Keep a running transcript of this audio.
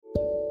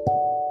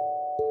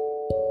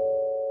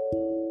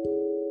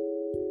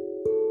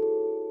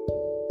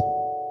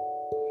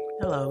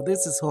Hello,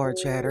 this is Hard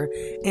Chatter,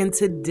 and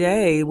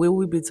today we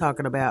will be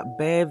talking about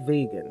Bad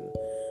Vegan,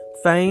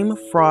 Fame,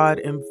 Fraud,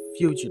 and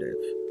Fugitive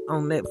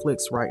on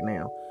Netflix right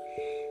now.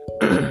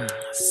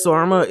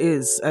 Sarma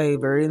is a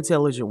very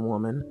intelligent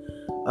woman.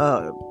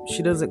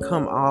 She doesn't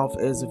come off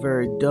as a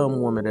very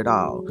dumb woman at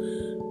all.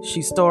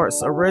 She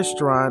starts a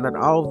restaurant, an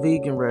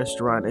all-vegan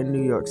restaurant in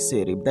New York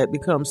City that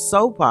becomes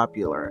so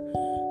popular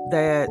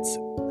that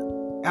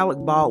Alec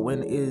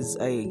Baldwin is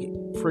a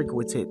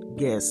frequented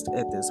guest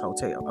at this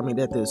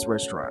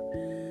restaurant.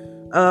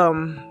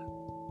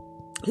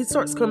 He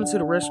starts coming to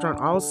the restaurant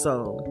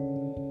also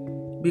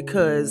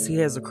because he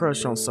has a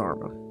crush on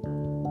Sarma.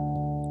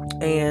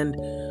 And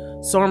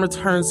Sarma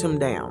turns him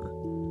down.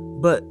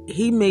 But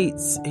he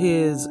meets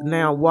his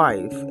now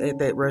wife at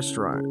that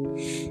restaurant,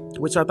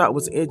 which I thought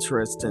was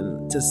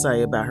interesting to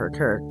say about her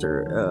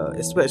character,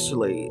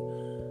 especially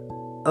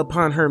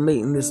upon her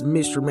meeting this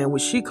mystery man,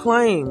 which she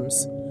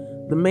claims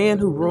the man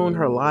who ruined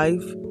her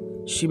life,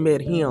 she met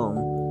him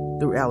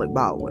through Alec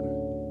Baldwin.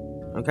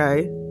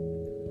 Okay?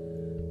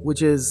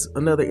 Which is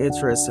another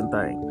interesting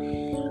thing.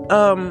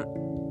 The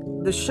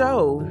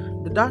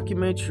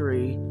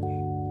documentary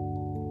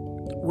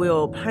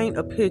will paint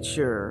a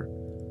picture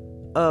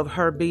of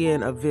her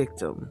being a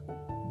victim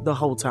the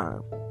whole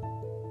time.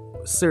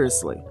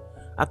 Seriously.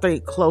 I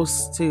think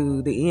close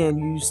to the end,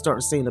 you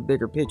start seeing a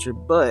bigger picture,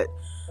 but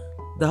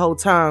the whole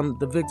time,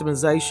 the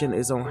victimization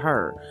is on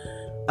her.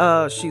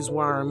 She's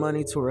wiring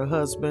money to her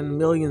husband,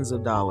 millions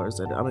of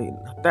dollars,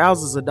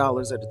 thousands of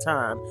dollars at a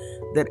time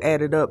that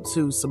added up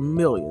to some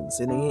millions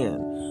in the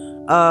end.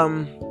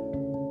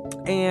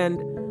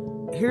 And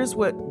here's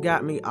what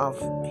got me off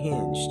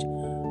hinged.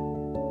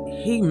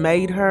 He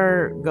made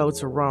her go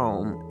to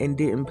Rome and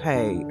didn't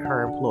pay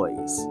her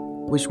employees,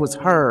 which was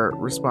her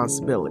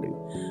responsibility,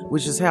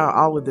 which is how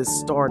all of this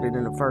started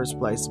in the first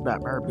place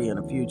about her being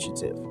a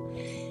fugitive.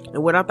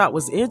 And what I thought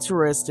was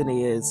interesting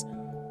is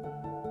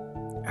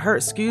her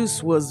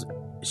excuse was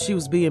she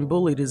was being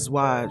bullied is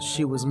why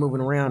she was moving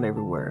around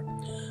everywhere.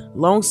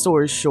 Long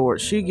story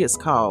short, she gets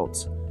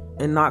caught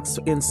in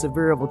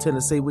Sevierville,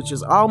 Tennessee, which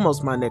is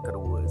almost my neck of the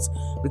woods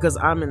because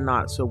I'm in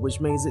Knoxville, which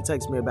means it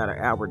takes me about an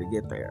hour to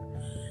get there.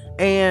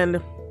 And,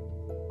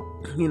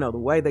 the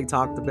way they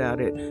talked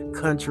about it,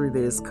 country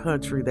this,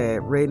 country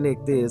that,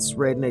 redneck this,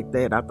 redneck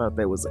that, I thought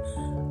that was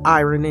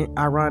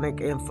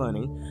ironic and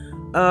funny.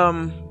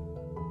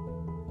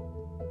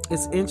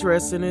 It's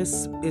interesting,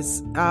 it's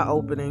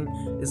eye-opening,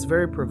 it's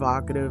very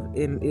provocative,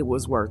 and it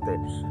was worth it.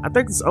 I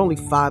think it's only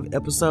 5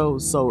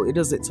 episodes, so it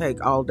doesn't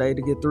take all day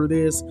to get through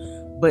this,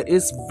 but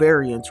it's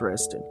very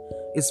interesting.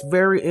 It's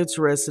very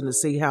interesting to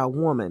see how a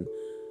woman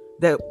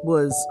that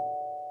was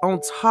on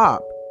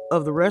top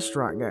of the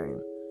restaurant game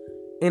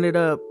ended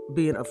up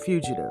being a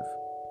fugitive.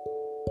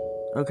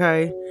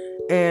 Okay?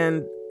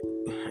 And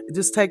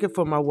just take it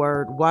for my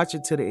word. Watch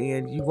it to the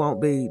end. You won't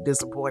be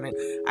disappointed.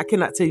 I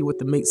cannot tell you what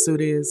the meat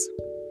suit is,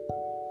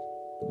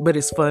 but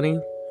it's funny.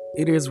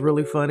 It is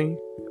really funny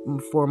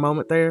for a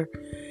moment there.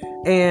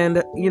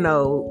 And,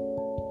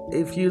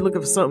 if you're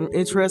looking for something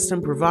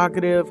interesting,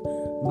 provocative,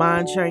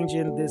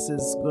 mind-changing, this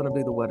is going to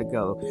be the way to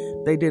go.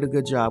 They did a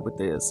good job with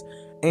this.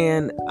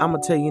 And I'm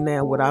going to tell you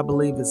now what I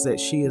believe is that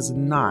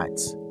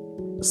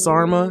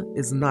Sarma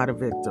is not a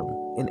victim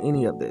in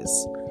any of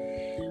this.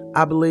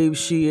 I believe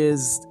she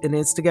is an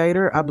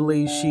instigator. I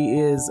believe she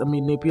is a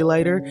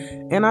manipulator.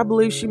 And I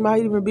believe she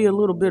might even be a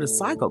little bit of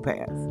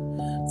psychopath.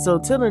 So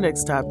till the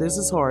next time, this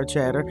is Hard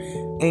Chatter.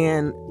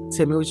 And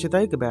tell me what you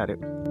think about it.